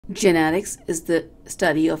Genetics is the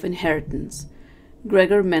study of inheritance.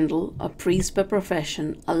 Gregor Mendel, a priest by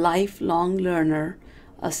profession, a lifelong learner,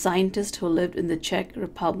 a scientist who lived in the Czech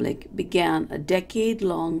Republic, began a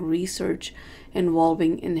decade-long research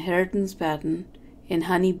involving inheritance pattern in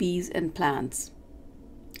honeybees and plants.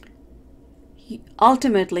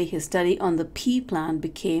 Ultimately, his study on the pea plant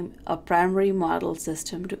became a primary model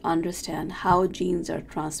system to understand how genes are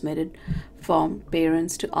transmitted from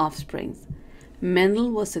parents to offspring. Mendel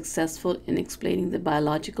was successful in explaining the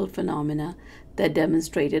biological phenomena that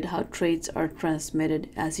demonstrated how traits are transmitted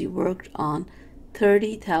as he worked on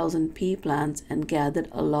 30,000 pea plants and gathered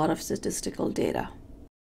a lot of statistical data.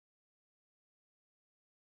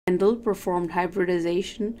 Mendel performed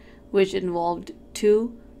hybridization, which involved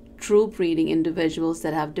two true breeding individuals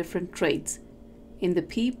that have different traits. In the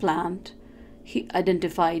pea plant, he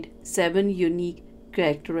identified 7 unique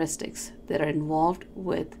characteristics that are involved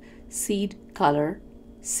with seed color,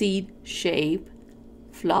 seed shape,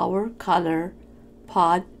 flower color,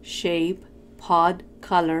 pod shape, pod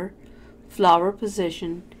color, flower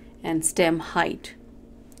position, and stem height.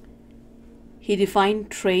 He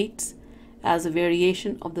defined traits as a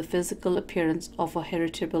variation of the physical appearance of a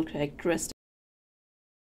heritable characteristic.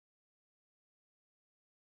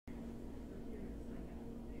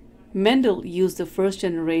 Mendel used the first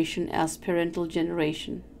generation as parental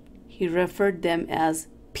generation. He referred them as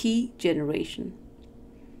P generation.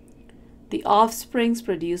 The offsprings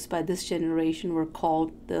produced by this generation were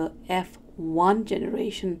called the F1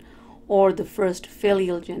 generation, or the first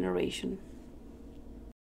filial generation.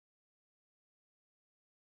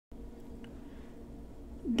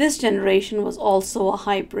 This generation was also a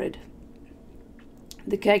hybrid.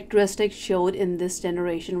 The characteristics showed in this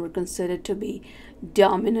generation were considered to be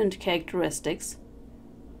dominant characteristics.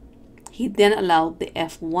 He then allowed the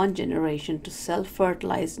F1 generation to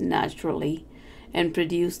self-fertilize naturally and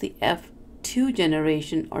produce the F2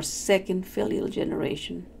 generation, or second filial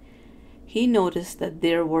generation. He noticed that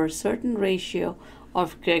there were a certain ratio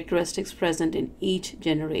of characteristics present in each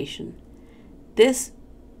generation. This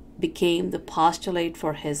became the postulate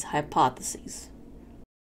for his hypotheses.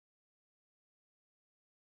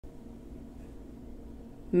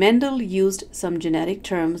 Mendel used some genetic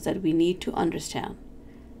terms that we need to understand.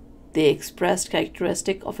 The expressed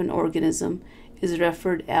characteristic of an organism is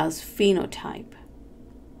referred as phenotype.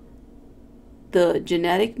 The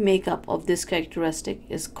genetic makeup of this characteristic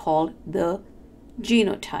is called the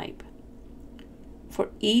genotype. For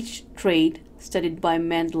each trait studied by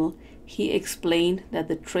Mendel, he explained that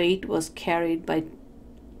the trait was carried by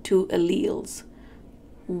 2 alleles,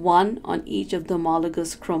 one on each of the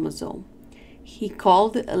homologous chromosome. He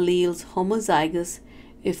called the alleles homozygous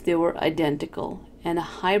if they were identical, and a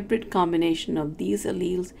hybrid combination of these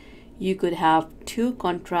alleles, you could have 2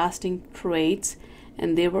 contrasting traits,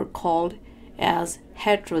 and they were called as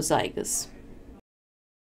heterozygous.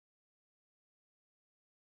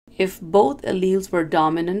 If both alleles were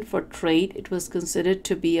dominant for trait, it was considered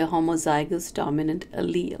to be a homozygous dominant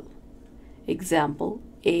allele. Example,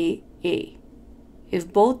 AA.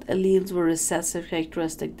 If both alleles were recessive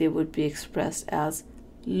characteristic, they would be expressed as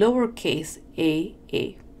lowercase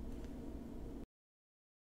aa.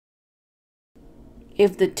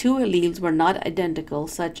 If the 2 alleles were not identical,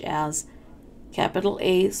 such as capital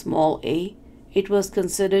A, small a, it was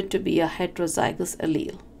considered to be a heterozygous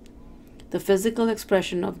allele. The physical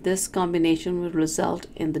expression of this combination will result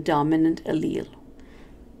in the dominant allele.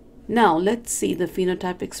 Now let's see the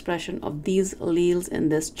phenotype expression of these alleles in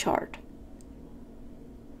this chart.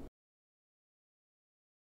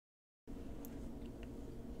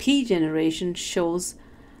 P generation shows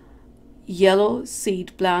yellow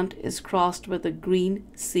seed plant is crossed with a green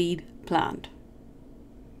seed plant.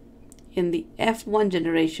 In the F1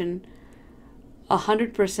 generation,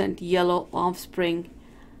 100% yellow offspring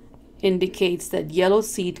indicates that yellow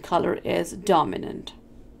seed color is dominant.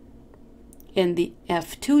 In the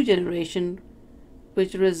F2 generation,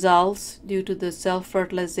 which results due to the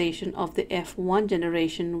self-fertilization of the F1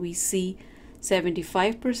 generation, we see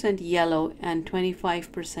 75% yellow and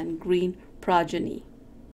 25% green progeny.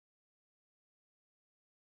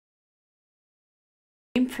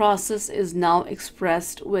 The same process is now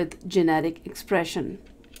expressed with genetic expression.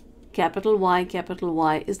 Capital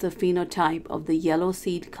Y is the phenotype of the yellow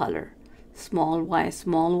seed color. Small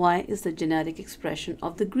y is the genetic expression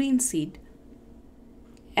of the green seed.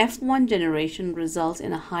 F1 generation results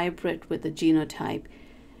in a hybrid with the genotype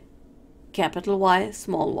capital Y,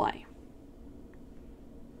 small y.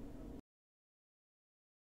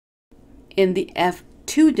 In the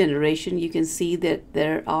F2 generation, you can see that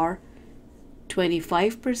there are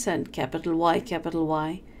 25% capital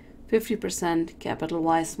Y, 50% capital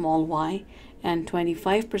Y small y, and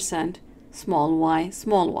 25% small y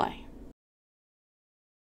small y.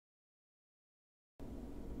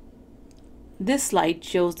 This slide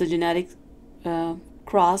shows the genetic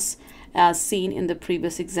cross as seen in the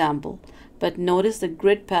previous example, but notice the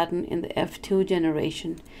grid pattern in the F2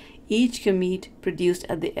 generation. Each gamete produced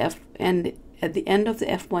at the end of the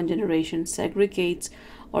F1 generation segregates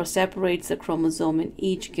or separates the chromosome in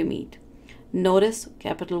each gamete. Notice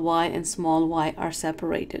capital Y and small y are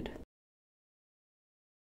separated.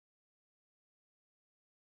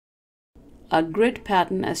 A grid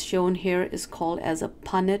pattern as shown here is called as a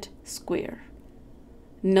Punnett square.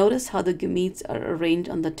 Notice how the gametes are arranged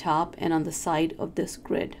on the top and on the side of this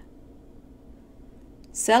grid.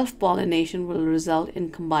 Self-pollination will result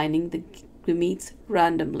in combining the gametes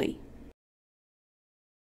randomly.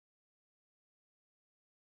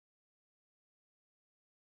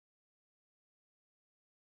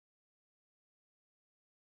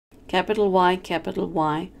 Capital Y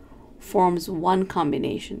forms one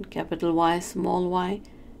combination. Capital Y small y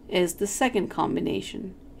is the second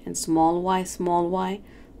combination, and small y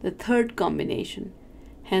the third combination.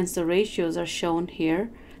 Hence the ratios are shown here.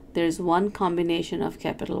 There is one combination of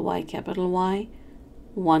capital Y,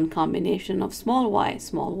 one combination of small y,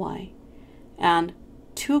 and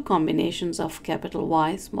two combinations of capital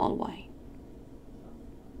Y small y.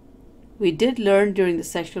 We did learn during the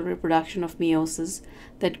sexual reproduction of meiosis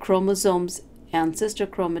that chromosomes and sister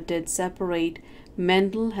chromatids separate.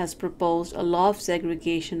 Mendel has proposed a law of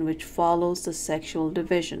segregation which follows the sexual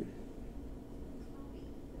division.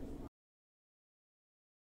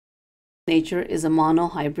 Nature is a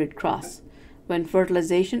monohybrid cross. When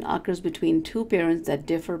fertilization occurs between two parents that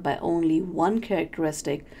differ by only one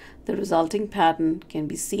characteristic, the resulting pattern can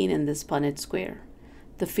be seen in this Punnett square.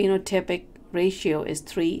 The phenotypic ratio is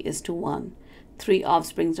 3:1. 3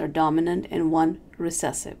 offsprings are dominant and 1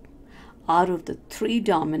 recessive. Out of the 3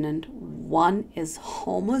 dominant, 1 is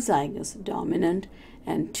homozygous dominant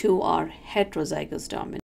and 2 are heterozygous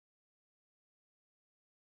dominant.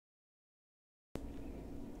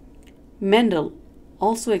 Mendel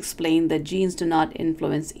also explained that genes do not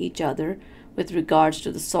influence each other with regards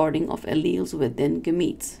to the sorting of alleles within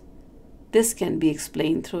gametes. This can be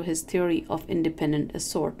explained through his theory of independent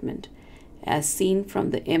assortment. As seen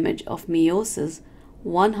from the image of meiosis,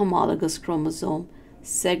 one homologous chromosome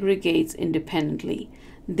segregates independently.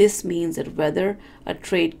 This means that whether a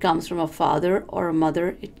trait comes from a father or a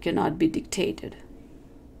mother, it cannot be dictated.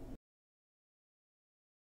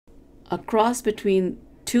 A cross between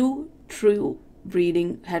two true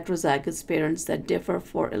breeding heterozygous parents that differ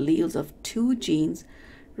for alleles of 2 genes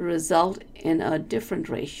result in a different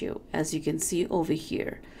ratio, as you can see over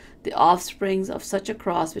here. The offsprings of such a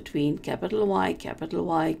cross between capital Y,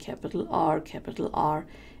 capital R,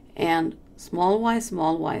 and small y,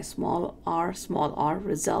 small r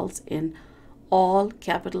results in all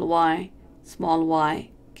capital Y,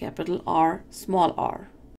 capital R, small r.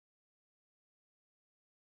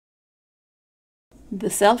 The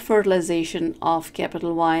self-fertilization of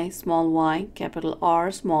capital Y, capital R,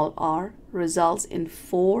 small r results in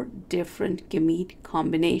 4 different gamete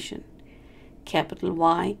combinations. Capital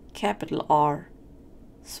Y, capital R,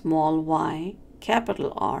 small y,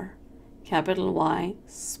 capital R, capital Y,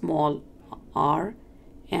 small r,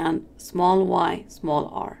 and small y, small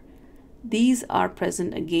r. These are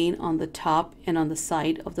present again on the top and on the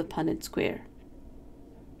side of the Punnett square.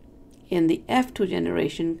 In the F2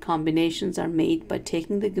 generation, combinations are made by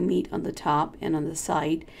taking the gamete on the top and on the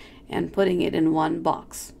side and putting it in one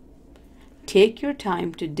box. Take your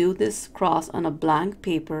time to do this cross on a blank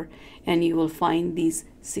paper and you will find these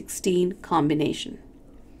 16 combinations.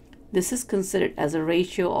 This is considered as a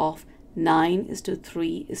ratio of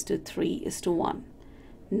 9:3:3:1.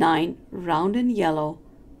 9 round and yellow,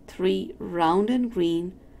 3 round and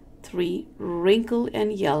green, 3 wrinkle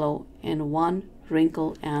and yellow, and 1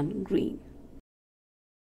 wrinkle and green.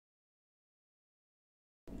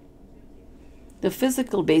 The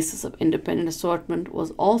physical basis of independent assortment was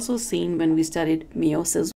also seen when we studied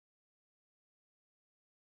meiosis.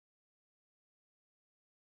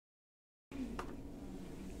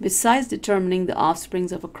 Besides determining the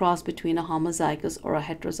offsprings of a cross between a homozygous or a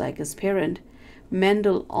heterozygous parent,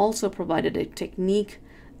 Mendel also provided a technique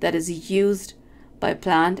that is used by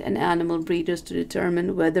plant and animal breeders to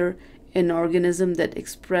determine whether an organism that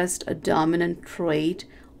expressed a dominant trait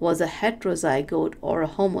was a heterozygote or a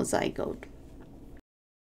homozygote.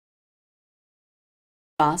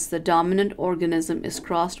 The dominant organism is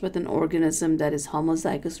crossed with an organism that is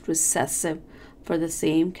homozygous recessive for the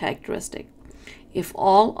same characteristic. If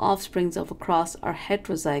all offsprings of a cross are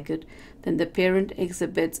heterozygote, then the parent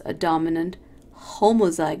exhibits a dominant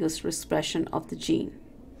homozygous expression of the gene.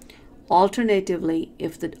 Alternatively,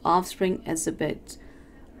 if the offspring exhibits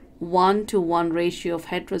 1-to-1 ratio of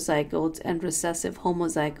heterozygotes and recessive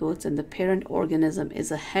homozygotes, and the parent organism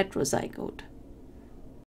is a heterozygote.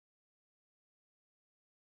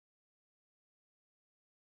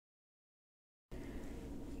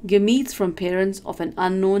 Gametes from parents of an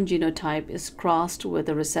unknown genotype is crossed with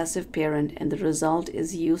a recessive parent, and the result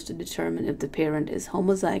is used to determine if the parent is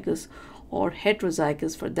homozygous or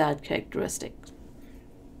heterozygous for that characteristic.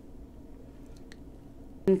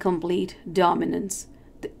 Incomplete dominance.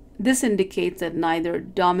 This indicates that neither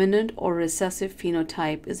dominant or recessive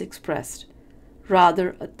phenotype is expressed.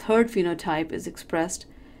 Rather, a third phenotype is expressed.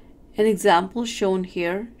 An example shown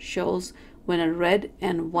here shows when a red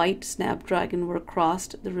and white snapdragon were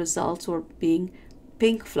crossed, the results were being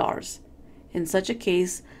pink flowers. In such a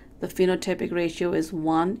case, the phenotypic ratio is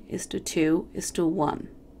 1:2:1.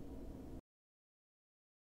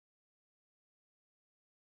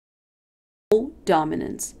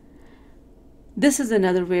 Dominance. This is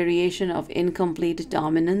another variation of incomplete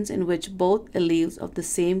dominance in which both alleles of the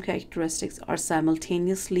same characteristics are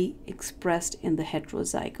simultaneously expressed in the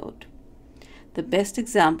heterozygote. The best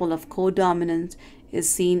example of codominance is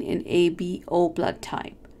seen in ABO blood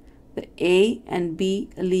type. The A and B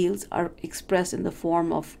alleles are expressed in the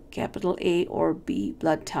form of capital A or B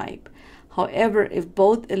blood type. However, if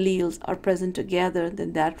both alleles are present together,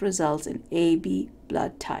 then that results in AB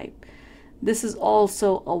blood type. This is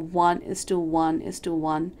also a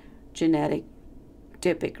 1:1:1 genetic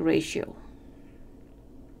typic ratio.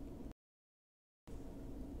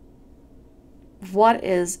 What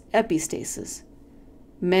is epistasis?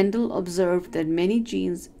 Mendel observed that many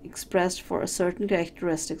genes expressed for a certain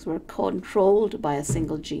characteristics were controlled by a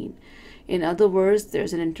single gene. In other words,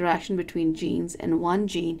 there's an interaction between genes, and one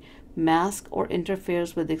gene masks or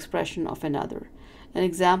interferes with the expression of another. An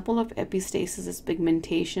example of epistasis is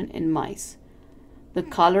pigmentation in mice. The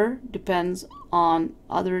color depends on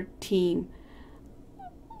other team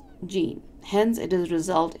gene. Hence, it does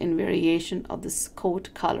result in variation of the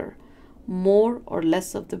coat color. More or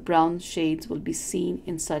less of the brown shades will be seen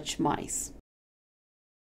in such mice.